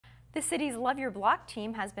The city's Love Your Block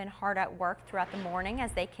team has been hard at work throughout the morning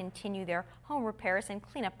as they continue their home repairs and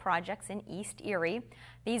cleanup projects in East Erie.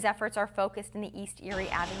 These efforts are focused in the East Erie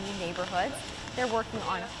Avenue neighborhoods. They're working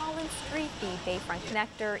on Holland Street, the Bayfront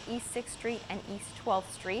Connector, East 6th Street, and East 12th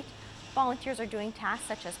Street. Volunteers are doing tasks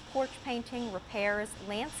such as porch painting, repairs,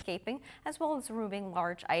 landscaping, as well as removing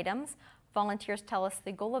large items. Volunteers tell us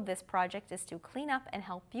the goal of this project is to clean up and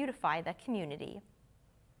help beautify the community.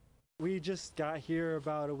 We just got here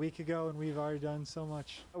about a week ago and we've already done so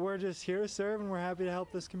much. We're just here to serve and we're happy to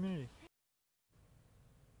help this community.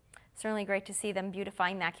 Certainly great to see them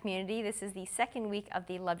beautifying that community. This is the second week of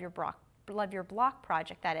the Love Your Block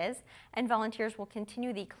project, that is, and volunteers will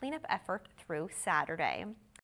continue the cleanup effort through Saturday.